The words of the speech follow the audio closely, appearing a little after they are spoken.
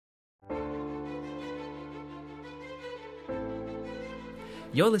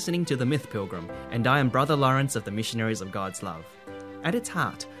You're listening to The Myth Pilgrim, and I am Brother Lawrence of the Missionaries of God's Love. At its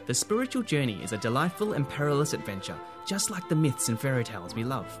heart, the spiritual journey is a delightful and perilous adventure, just like the myths and fairy tales we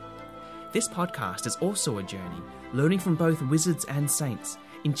love. This podcast is also a journey, learning from both wizards and saints,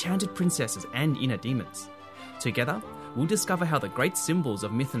 enchanted princesses and inner demons. Together, we'll discover how the great symbols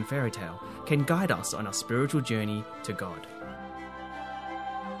of myth and fairy tale can guide us on our spiritual journey to God.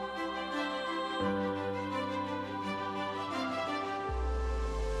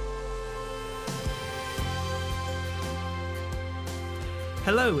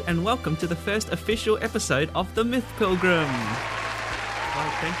 Hello and welcome to the first official episode of The Myth Pilgrim.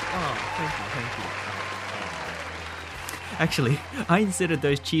 Thank you. Actually, I inserted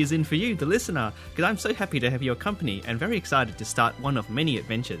those cheers in for you, the listener, because I'm so happy to have your company and very excited to start one of many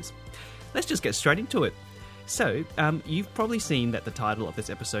adventures. Let's just get straight into it. So, you've probably seen that the title of this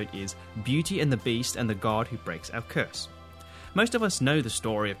episode is Beauty and the Beast and the God Who Breaks Our Curse. Most of us know the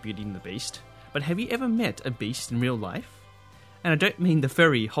story of Beauty and the Beast, but have you ever met a beast in real life? And I don't mean the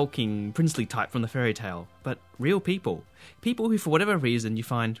furry, hulking, princely type from the fairy tale, but real people. People who, for whatever reason, you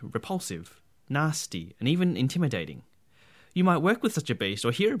find repulsive, nasty, and even intimidating. You might work with such a beast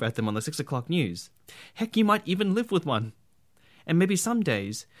or hear about them on the 6 o'clock news. Heck, you might even live with one. And maybe some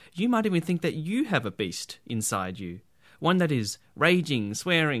days, you might even think that you have a beast inside you. One that is raging,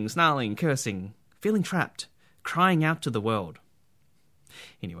 swearing, snarling, cursing, feeling trapped, crying out to the world.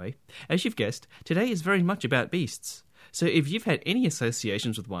 Anyway, as you've guessed, today is very much about beasts. So if you've had any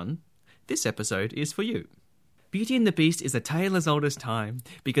associations with one, this episode is for you. Beauty and the Beast is a tale as old as time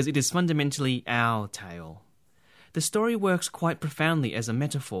because it is fundamentally our tale. The story works quite profoundly as a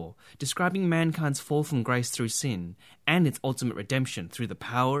metaphor, describing mankind's fall from grace through sin and its ultimate redemption through the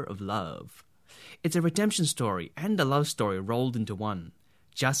power of love. It's a redemption story and a love story rolled into one,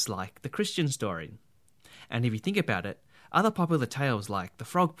 just like the Christian story. And if you think about it, other popular tales like The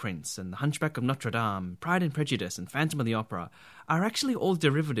Frog Prince and The Hunchback of Notre Dame, Pride and Prejudice and Phantom of the Opera are actually all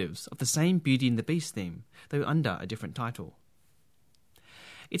derivatives of the same Beauty and the Beast theme, though under a different title.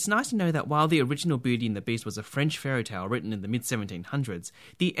 It's nice to know that while the original Beauty and the Beast was a French fairy tale written in the mid-1700s,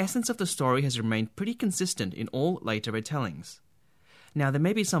 the essence of the story has remained pretty consistent in all later retellings. Now, there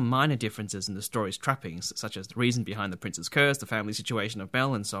may be some minor differences in the story's trappings, such as the reason behind the prince's curse, the family situation of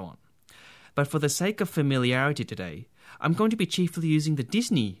Belle, and so on. But for the sake of familiarity today, I'm going to be chiefly using the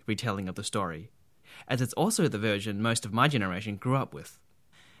Disney retelling of the story, as it's also the version most of my generation grew up with.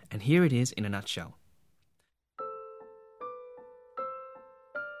 And here it is in a nutshell.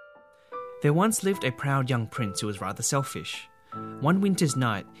 There once lived a proud young prince who was rather selfish. One winter's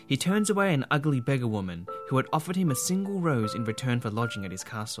night, he turns away an ugly beggar woman who had offered him a single rose in return for lodging at his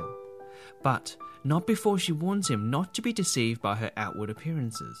castle. But not before she warns him not to be deceived by her outward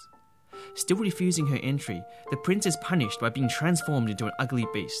appearances. Still refusing her entry, the prince is punished by being transformed into an ugly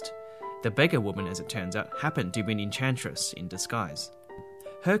beast. The beggar woman, as it turns out, happened to be an enchantress in disguise.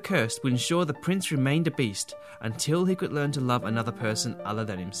 Her curse would ensure the prince remained a beast until he could learn to love another person other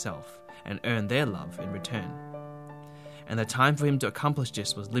than himself, and earn their love in return. And the time for him to accomplish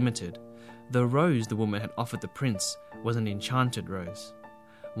this was limited. The rose the woman had offered the prince was an enchanted rose.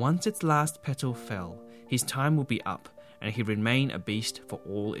 Once its last petal fell, his time would be up, and he'd remain a beast for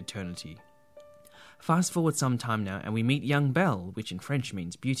all eternity. Fast forward some time now, and we meet young Belle, which in French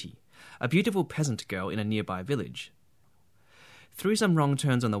means beauty, a beautiful peasant girl in a nearby village. Through some wrong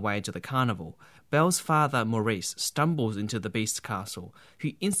turns on the way to the carnival, Belle's father, Maurice, stumbles into the beast's castle,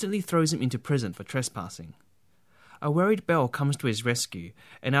 who instantly throws him into prison for trespassing. A worried Belle comes to his rescue,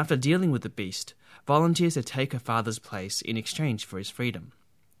 and after dealing with the beast, volunteers to take her father's place in exchange for his freedom.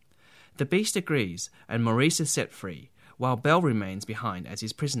 The beast agrees, and Maurice is set free, while Belle remains behind as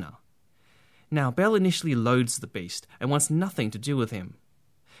his prisoner. Now, Belle initially loathes the beast and wants nothing to do with him.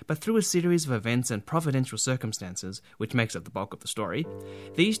 But through a series of events and providential circumstances, which makes up the bulk of the story,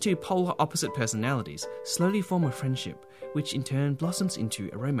 these two polar opposite personalities slowly form a friendship, which in turn blossoms into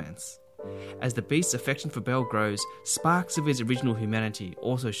a romance. As the beast's affection for Belle grows, sparks of his original humanity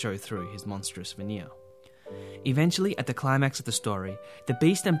also show through his monstrous veneer. Eventually, at the climax of the story, the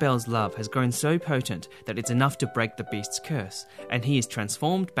beast and Belle's love has grown so potent that it's enough to break the beast's curse, and he is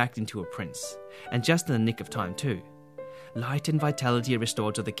transformed back into a prince, and just in the nick of time too. Light and vitality are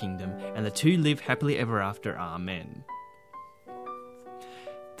restored to the kingdom, and the two live happily ever after, amen.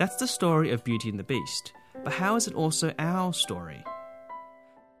 That's the story of Beauty and the Beast, but how is it also our story?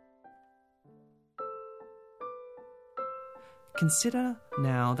 Consider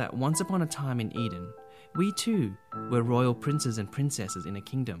now that once upon a time in Eden, we too were royal princes and princesses in a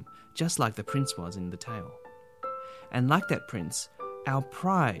kingdom, just like the prince was in the tale. And like that prince, our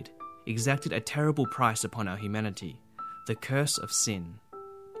pride exacted a terrible price upon our humanity, the curse of sin.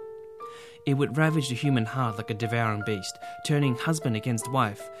 It would ravage the human heart like a devouring beast, turning husband against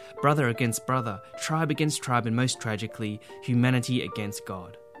wife, brother against brother, tribe against tribe, and most tragically, humanity against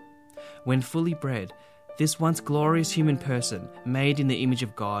God. When fully bred, this once glorious human person, made in the image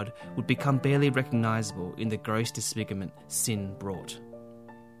of God, would become barely recognizable in the gross disfigurement sin brought.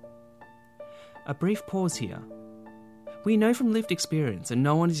 A brief pause here. We know from lived experience that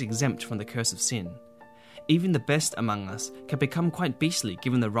no one is exempt from the curse of sin. Even the best among us can become quite beastly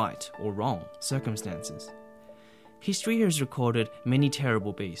given the right or wrong circumstances. History has recorded many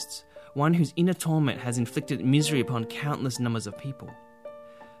terrible beasts, one whose inner torment has inflicted misery upon countless numbers of people.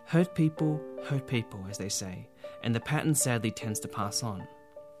 Hurt people, as they say, and the pattern sadly tends to pass on.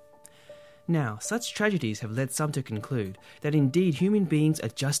 Now, such tragedies have led some to conclude that indeed human beings are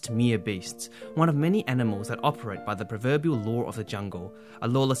just mere beasts, one of many animals that operate by the proverbial law of the jungle, a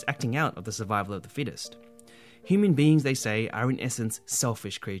lawless acting out of the survival of the fittest. Human beings, they say, are in essence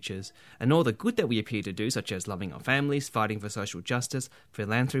selfish creatures, and all the good that we appear to do, such as loving our families, fighting for social justice,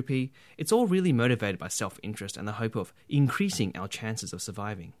 philanthropy, it's all really motivated by self-interest and the hope of increasing our chances of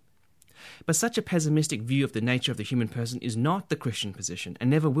surviving. But such a pessimistic view of the nature of the human person is not the Christian position, and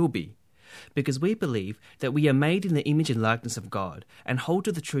never will be, because we believe that we are made in the image and likeness of God, and hold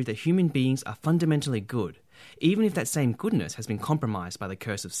to the truth that human beings are fundamentally good, even if that same goodness has been compromised by the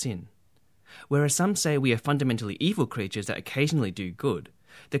curse of sin. Whereas some say we are fundamentally evil creatures that occasionally do good,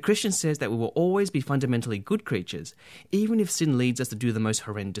 the Christian says that we will always be fundamentally good creatures, even if sin leads us to do the most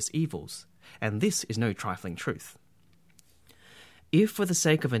horrendous evils. And this is no trifling truth. If, for the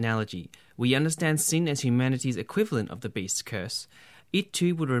sake of analogy, we understand sin as humanity's equivalent of the beast's curse, it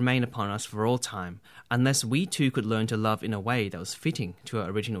too would remain upon us for all time, unless we too could learn to love in a way that was fitting to our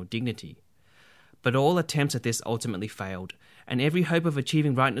original dignity. But all attempts at this ultimately failed, and every hope of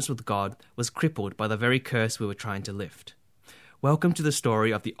achieving rightness with God was crippled by the very curse we were trying to lift. Welcome to the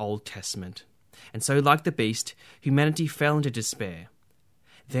story of the Old Testament. And so, like the beast, humanity fell into despair.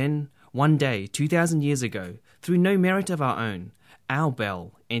 Then, one day, 2,000 years ago, through no merit of our own, our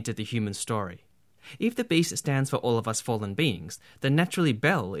Bel entered the human story. If the beast stands for all of us fallen beings, then naturally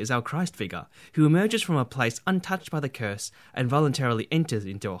Bel is our Christ figure, who emerges from a place untouched by the curse and voluntarily enters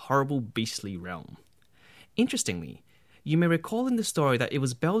into a horrible beastly realm. Interestingly, you may recall in the story that it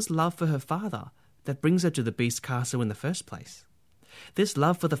was Bel's love for her father that brings her to the beast's castle in the first place. This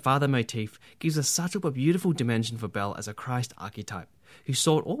love for the father motif gives a subtle but beautiful dimension for Bel as a Christ archetype, who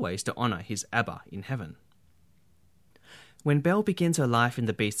sought always to honour his Abba in heaven. When Bel begins her life in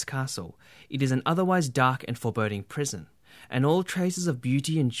the beast's castle, it is an otherwise dark and foreboding prison, and all traces of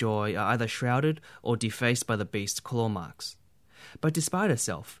beauty and joy are either shrouded or defaced by the beast's claw marks. But despite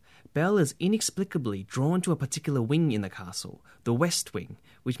herself, Bel is inexplicably drawn to a particular wing in the castle, the West Wing,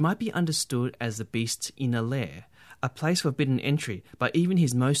 which might be understood as the beast's inner lair, a place forbidden entry by even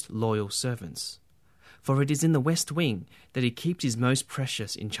his most loyal servants. For it is in the West Wing that he keeps his most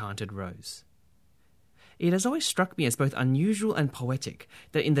precious enchanted rose. It has always struck me as both unusual and poetic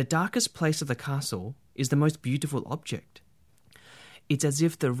that in the darkest place of the castle is the most beautiful object. It's as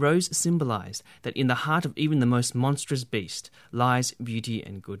if the rose symbolized that in the heart of even the most monstrous beast lies beauty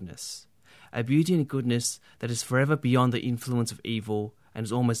and goodness. A beauty and goodness that is forever beyond the influence of evil and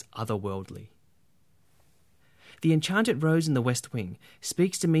is almost otherworldly. The enchanted rose in the West Wing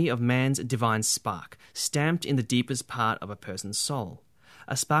speaks to me of man's divine spark, stamped in the deepest part of a person's soul.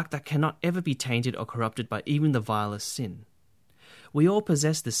 A spark that cannot ever be tainted or corrupted by even the vilest sin. We all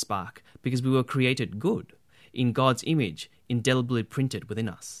possess this spark because we were created good, in God's image, indelibly printed within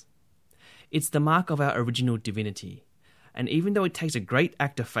us. It's the mark of our original divinity, and even though it takes a great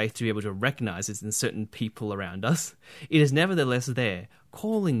act of faith to be able to recognize it in certain people around us, it is nevertheless there,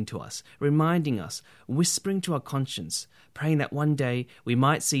 calling to us, reminding us, whispering to our conscience, praying that one day we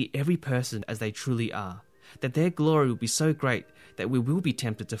might see every person as they truly are, that their glory will be so great that we will be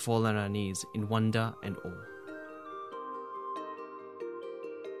tempted to fall on our knees in wonder and awe.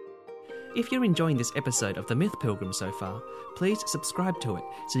 If you're enjoying this episode of The Myth Pilgrim so far, please subscribe to it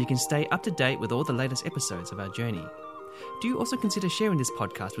so you can stay up to date with all the latest episodes of our journey. Do also consider sharing this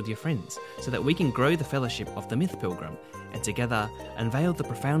podcast with your friends so that we can grow the fellowship of The Myth Pilgrim and together unveil the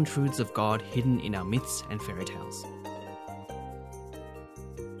profound truths of God hidden in our myths and fairy tales.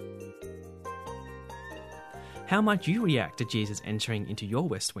 How might you react to Jesus entering into your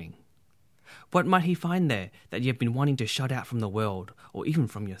West Wing? What might he find there that you have been wanting to shut out from the world or even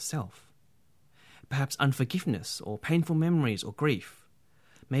from yourself? Perhaps unforgiveness or painful memories or grief.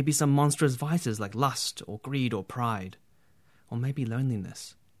 Maybe some monstrous vices like lust or greed or pride. Or maybe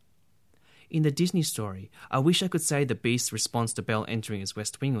loneliness. In the Disney story, I wish I could say the beast's response to Bel entering his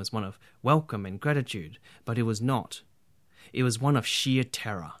West Wing was one of welcome and gratitude, but it was not. It was one of sheer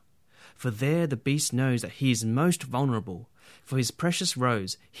terror. For there the beast knows that he is most vulnerable, for his precious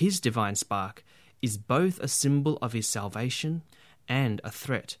rose, his divine spark, is both a symbol of his salvation and a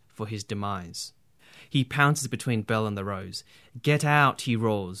threat for his demise. He pounces between Belle and the rose. "Get out," he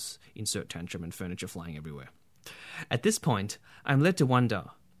roars. Insert tantrum and furniture flying everywhere. At this point, I'm led to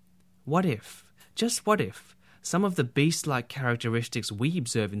wonder, what if, just what if, some of the beast-like characteristics we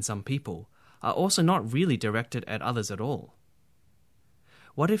observe in some people are also not really directed at others at all?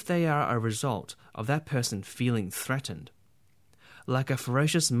 What if they are a result of that person feeling threatened? Like a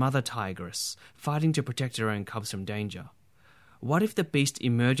ferocious mother tigress fighting to protect her own cubs from danger. What if the beast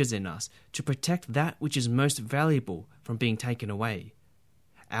emerges in us to protect that which is most valuable from being taken away?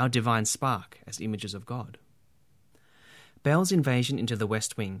 Our divine spark as images of God. Belle's invasion into the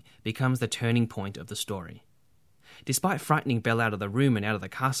West Wing becomes the turning point of the story. Despite frightening Belle out of the room and out of the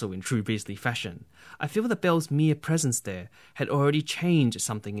castle in true beastly fashion, I feel that Belle's mere presence there had already changed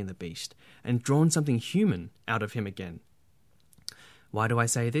something in the beast and drawn something human out of him again. Why do I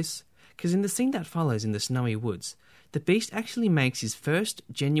say this? Because in the scene that follows in the snowy woods, the beast actually makes his first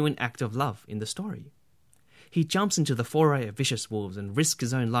genuine act of love in the story. He jumps into the foray of vicious wolves and risks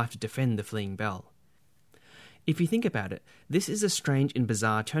his own life to defend the fleeing Belle. If you think about it, this is a strange and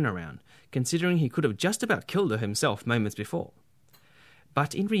bizarre turnaround, considering he could have just about killed her himself moments before.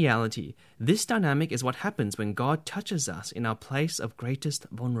 But in reality, this dynamic is what happens when God touches us in our place of greatest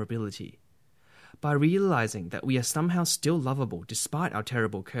vulnerability. By realizing that we are somehow still lovable despite our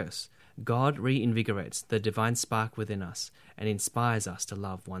terrible curse, God reinvigorates the divine spark within us and inspires us to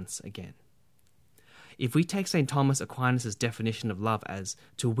love once again. If we take St. Thomas Aquinas' definition of love as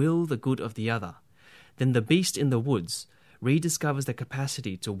to will the good of the other, then the beast in the woods rediscovers the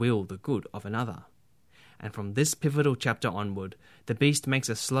capacity to will the good of another. And from this pivotal chapter onward, the beast makes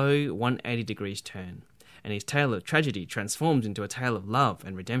a slow 180 degrees turn, and his tale of tragedy transforms into a tale of love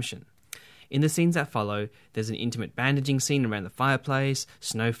and redemption. In the scenes that follow, there's an intimate bandaging scene around the fireplace,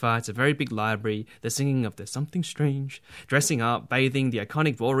 snow fights, a very big library, the singing of There's Something Strange, dressing up, bathing, the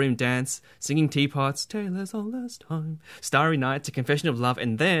iconic ballroom dance, singing teapots, Tale as old as time, Starry Night, A Confession of Love,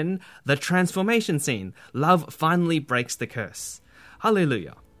 and then the transformation scene. Love finally breaks the curse.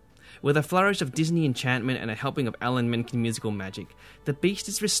 Hallelujah. With a flourish of Disney enchantment and a helping of Alan Menken musical magic, the beast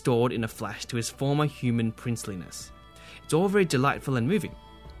is restored in a flash to his former human princeliness. It's all very delightful and moving.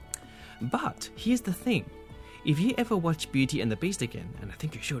 But here's the thing. If you ever watch Beauty and the Beast again, and I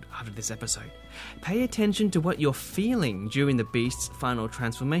think you should after this episode, pay attention to what you're feeling during the Beast's final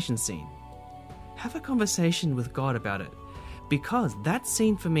transformation scene. Have a conversation with God about it, because that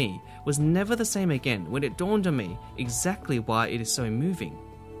scene for me was never the same again when it dawned on me exactly why it is so moving.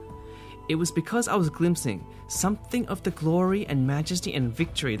 It was because I was glimpsing something of the glory and majesty and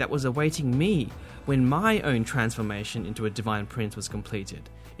victory that was awaiting me when my own transformation into a divine prince was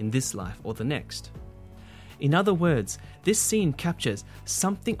completed, in this life or the next. In other words, this scene captures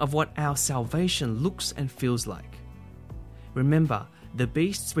something of what our salvation looks and feels like. Remember, the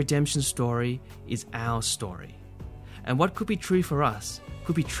beast's redemption story is our story. And what could be true for us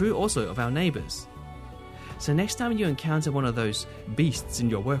could be true also of our neighbours. So next time you encounter one of those beasts in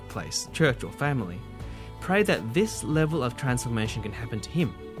your workplace, church or family, pray that this level of transformation can happen to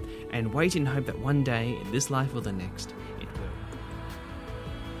him, and wait in hope that one day, in this life or the next, it will.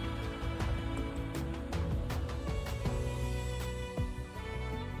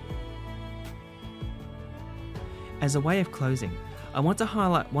 As a way of closing, I want to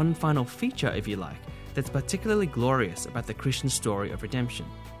highlight one final feature, if you like, that's particularly glorious about the Christian story of redemption.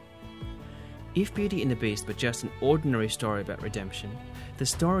 If Beauty and the Beast were just an ordinary story about redemption, the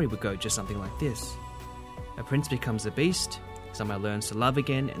story would go just something like this. A prince becomes a beast, somehow learns to love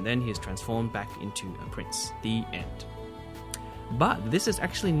again, and then he is transformed back into a prince. The end. But this is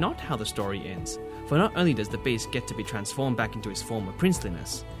actually not how the story ends, for not only does the beast get to be transformed back into his former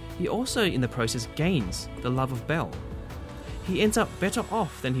princeliness, he also in the process gains the love of Belle. He ends up better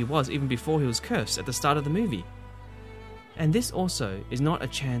off than he was even before he was cursed at the start of the movie. And this also is not a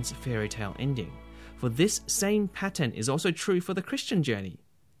chance fairy tale ending, for this same pattern is also true for the Christian journey.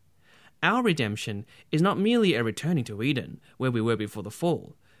 Our redemption is not merely a returning to Eden, where we were before the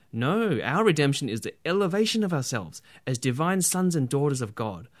fall. No, our redemption is the elevation of ourselves as divine sons and daughters of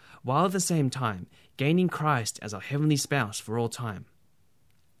God, while at the same time gaining Christ as our heavenly spouse for all time.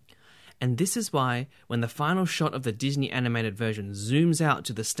 And this is why, when the final shot of the Disney animated version zooms out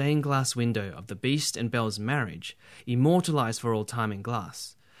to the stained glass window of the Beast and Belle's marriage, immortalized for all time in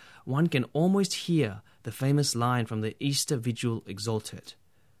glass, one can almost hear the famous line from the Easter Vigil Exultet.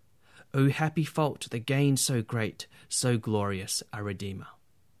 O happy fault that gained so great, so glorious a Redeemer.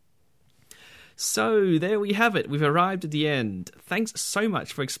 So, there we have it. We've arrived at the end. Thanks so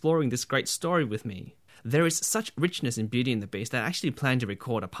much for exploring this great story with me. There is such richness in Beauty and the Beast that I actually plan to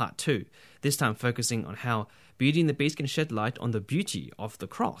record a part 2, this time focusing on how Beauty and the Beast can shed light on the beauty of the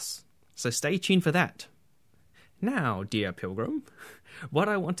cross. So stay tuned for that. Now, dear pilgrim, what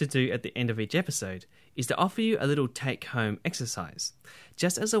I want to do at the end of each episode is to offer you a little take-home exercise,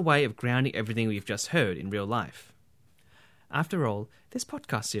 just as a way of grounding everything we've just heard in real life. After all, this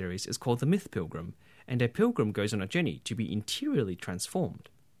podcast series is called The Myth Pilgrim, and a pilgrim goes on a journey to be interiorly transformed.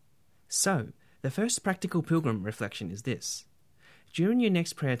 So, the first practical pilgrim reflection is this. During your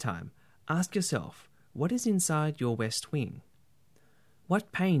next prayer time, ask yourself, what is inside your west wing?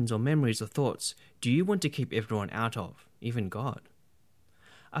 What pains or memories or thoughts do you want to keep everyone out of, even God?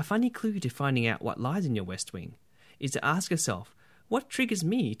 A funny clue to finding out what lies in your west wing is to ask yourself, what triggers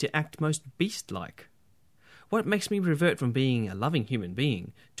me to act most beast-like? What makes me revert from being a loving human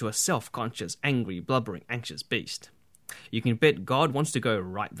being to a self-conscious, angry, blubbering, anxious beast? You can bet God wants to go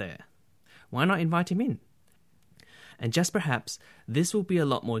right there. Why not invite him in? And just perhaps, this will be a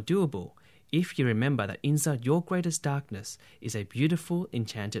lot more doable if you remember that inside your greatest darkness is a beautiful,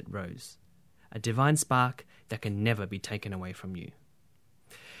 enchanted rose, a divine spark that can never be taken away from you.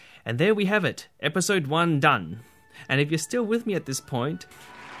 And there we have it, episode 1 done. And if you're still with me at this point,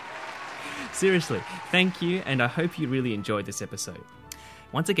 seriously, thank you, and I hope you really enjoyed this episode.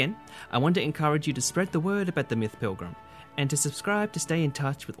 Once again, I want to encourage you to spread the word about the Myth Pilgrim, and to subscribe to stay in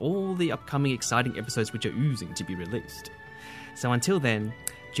touch with all the upcoming exciting episodes which are oozing to be released. So until then,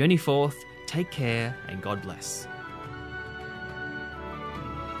 journey forth, take care, and God bless.